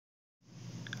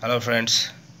Hello friends,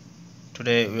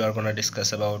 today we are going to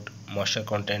discuss about moisture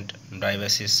content, dry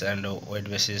basis and wet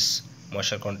basis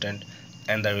moisture content,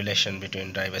 and the relation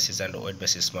between dry basis and wet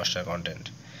basis moisture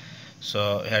content.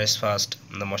 So here is first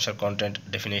the moisture content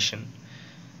definition.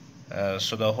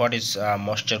 What is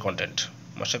moisture content?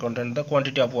 Moisture content, the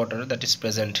quantity of water that is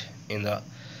present in the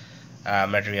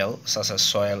material such as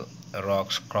soil,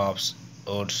 rocks, crops,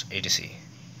 woods, etc.,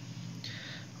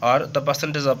 or the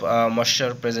percentage of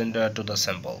moisture present to the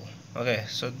sample. Okay,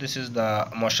 so this is the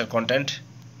moisture content.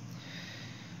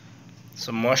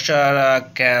 So moisture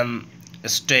can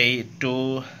stay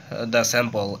to the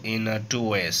sample in two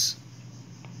ways.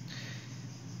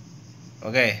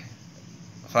 Okay,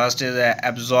 first is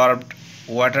absorbed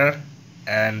water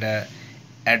and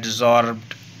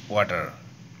adsorbed water.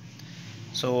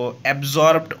 So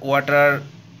absorbed water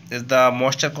is the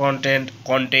moisture content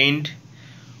contained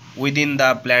within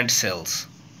the plant cells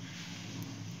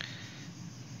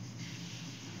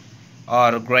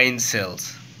or grain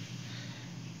cells,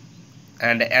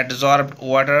 and adsorbed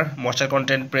water moisture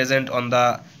content present on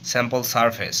the sample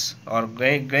surface or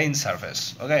grain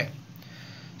surface. Okay,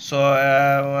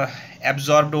 so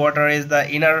absorbed water is the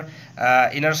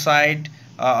inner side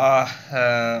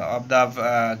of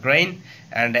the grain,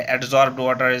 and adsorbed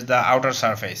water is the outer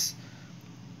surface.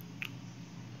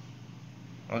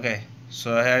 Okay,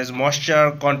 so here is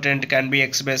moisture content can be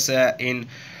expressed in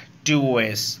two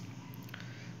ways: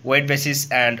 wet basis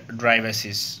and dry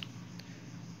basis.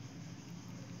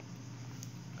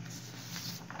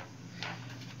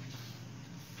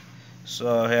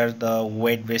 So here the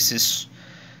wet basis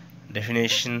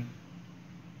definition: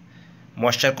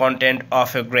 moisture content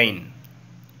of a grain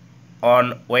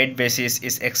on weight basis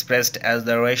is expressed as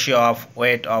the ratio of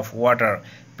weight of water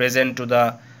present to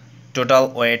the total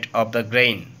weight of the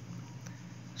grain.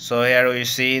 So here we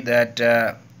see that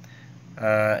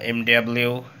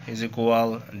MW is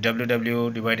equal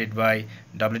WW divided by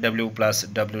WW plus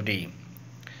WD,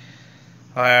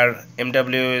 where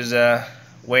MW is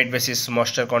weight basis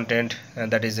moisture content,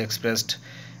 and that is expressed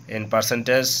in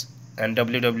percentage, and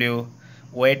WW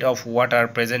weight of water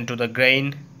present to the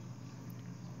grain,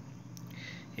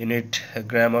 unit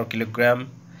gram or kilogram,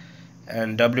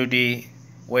 and WD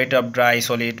weight of dry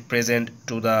solid present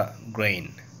to the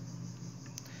grain.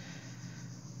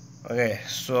 Okay,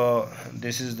 so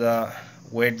this is the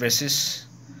weight basis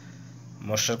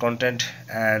moisture content,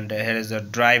 and here is the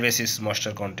dry basis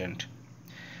moisture content.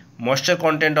 Moisture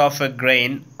content of a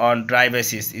grain on dry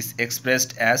basis is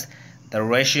expressed as the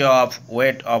ratio of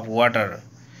weight of water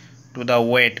to the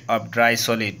weight of dry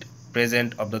solid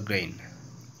present of the grain.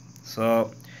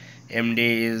 So MD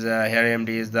is here MD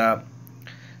is the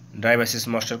dry basis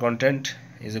moisture content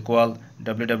is equal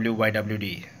WW by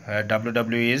WD.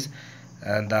 WW is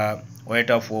the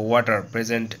weight of water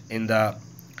present in the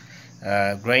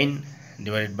grain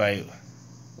divided by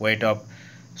weight of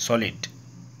solid.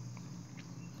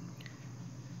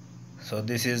 So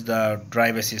this is the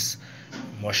dry basis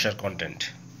moisture content.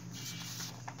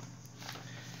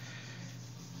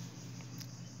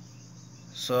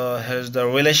 So here's the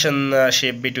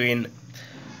relationship between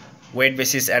wet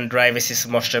basis and dry basis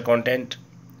moisture content.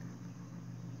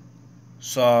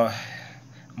 So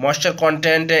moisture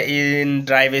content in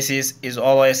dry basis is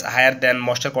always higher than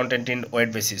moisture content in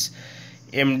wet basis.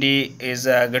 MD is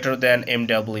greater than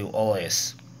MW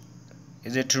always.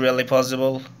 Is it really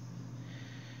possible?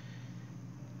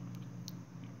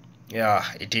 Yeah,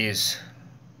 it is.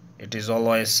 It is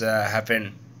always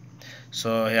happen.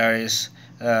 So here is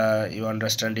you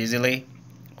understand easily.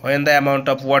 When the amount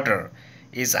of water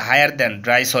is higher than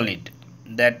dry solid,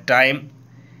 that time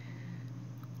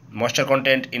moisture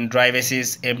content in dry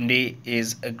basis MD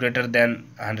is greater than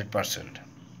 100%.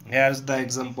 Here's the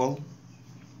example.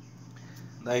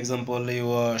 The example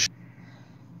you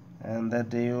and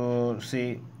that you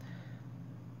see.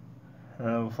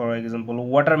 For example,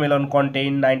 watermelon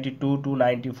contain 92 to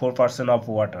 94% of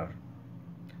water.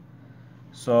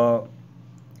 So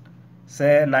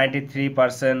say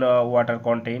 93% water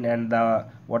contain, and the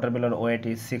watermelon weight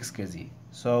is 6 kg.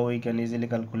 So we can easily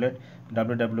calculate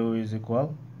WW is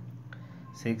equal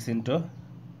 6 into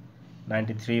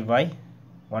 93 by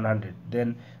 100.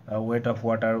 Then weight of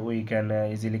water we can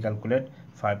easily calculate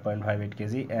 5.58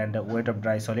 kg, and weight of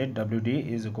dry solid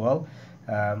WD is equal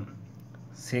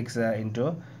 6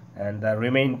 into, and the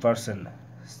remaining percent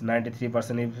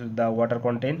 93% if the water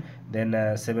contain, then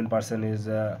 7% is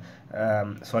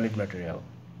solid material.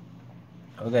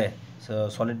 Okay, so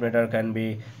solid matter can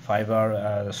be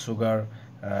fiber, sugar,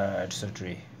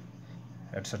 etc.,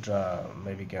 etc.,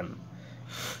 maybe can.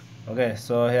 Okay,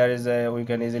 so here is we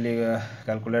can easily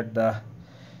calculate the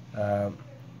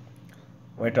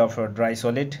weight of dry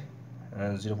solid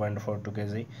 0.42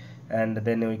 kg, and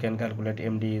then we can calculate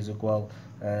MD is equal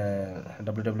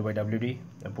WW by WD,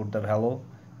 put the value,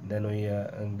 then we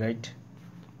get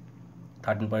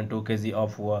 13.2 kg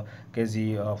of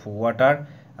water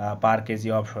per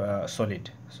kg of solid.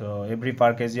 So every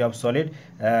per kg of solid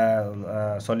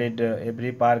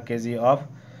every per kg of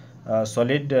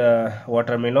solid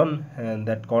watermelon, and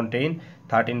that contain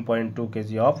 13.2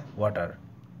 kg of water,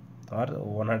 or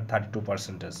 132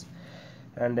 percentage.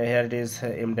 And here it is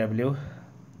MW.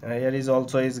 Here is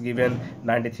also is given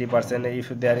 93%. If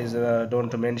there is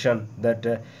don't mention that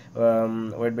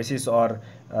weight basis or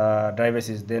dry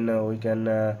basis, then we can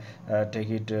take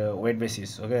it weight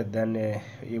basis. Okay, then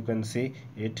you can see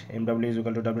it MW is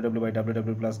equal to WW by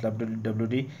WW plus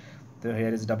WD. So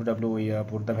here is WW, we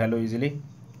put the value easily,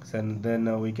 and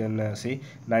then we can see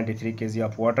 93 kg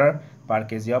of water per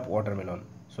kg of watermelon.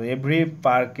 So every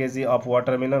per kg of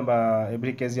watermelon,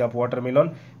 every kg of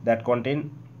watermelon that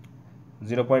contain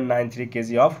 0.93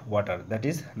 kg of water, that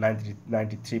is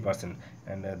 93%,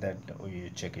 and that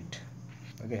we check it.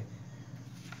 Okay,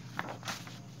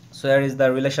 so here is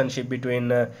the relationship between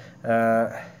dry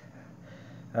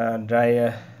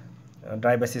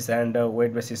basis and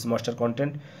weight basis moisture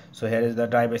content. So here is the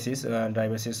dry basis,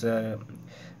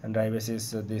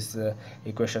 this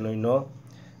equation we know,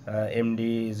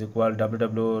 MD is equal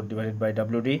WW divided by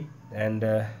WD, and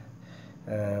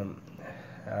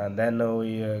then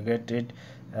we get it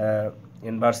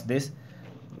inverse this,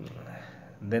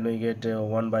 then we get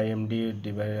 1 by MD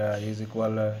is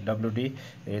equal WD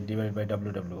divided by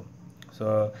WW.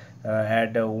 So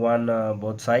add 1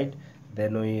 both side,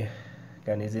 then we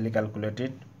can easily calculate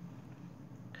it,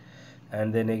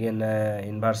 and then again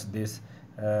inverse this,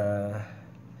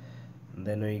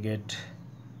 then we get,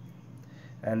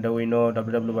 and we know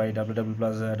WW by WW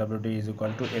plus WD is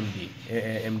equal to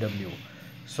MW,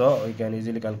 so we can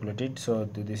easily calculate it. So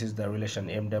this is the relation,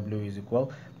 MW is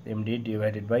equal MD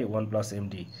divided by 1 plus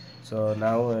MD. So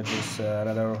now it is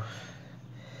another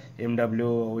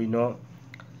MW, we know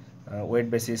weight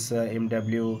basis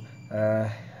MW,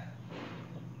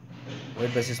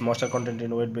 weight basis moisture content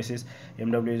in weight basis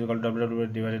MW is equal to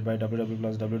WW divided by WW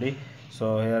plus WD.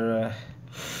 So here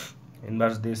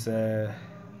inverse this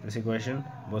equation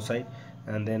both side,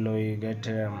 and then we get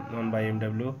 1 by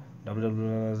MW,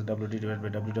 WW plus WD divided by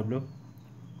WW.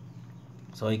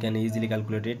 So we can easily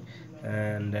calculate it,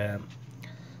 and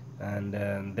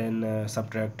then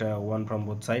subtract 1 from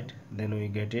both side, then we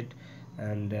get it,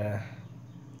 and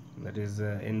that is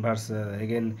inverse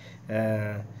again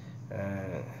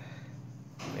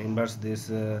inverse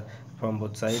this from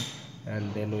both side,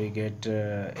 and then we get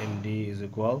MD is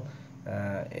equal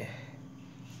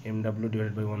MW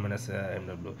divided by 1 minus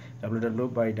MW.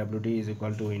 WW by WD is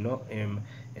equal to, we know,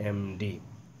 MD.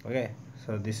 Okay,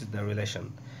 so this is the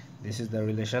relation. This is the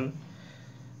relation,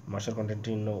 moisture content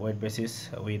in weight basis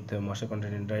with moisture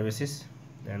content in dry basis,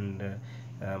 and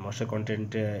moisture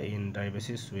content in dry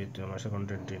basis with moisture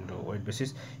content in weight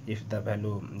basis. If the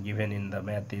value given in the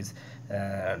math is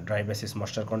dry basis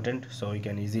moisture content, so we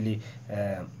can easily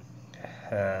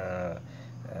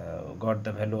got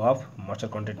the value of moisture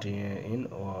content in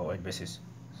weight basis.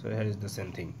 So here is the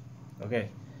same thing. Okay,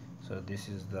 so this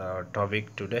is the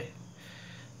topic today.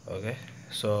 Okay,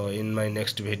 so in my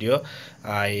next video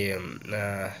I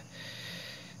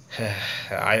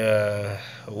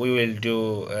we will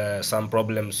do some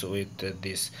problems with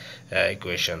this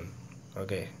equation.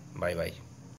 Okay, bye bye.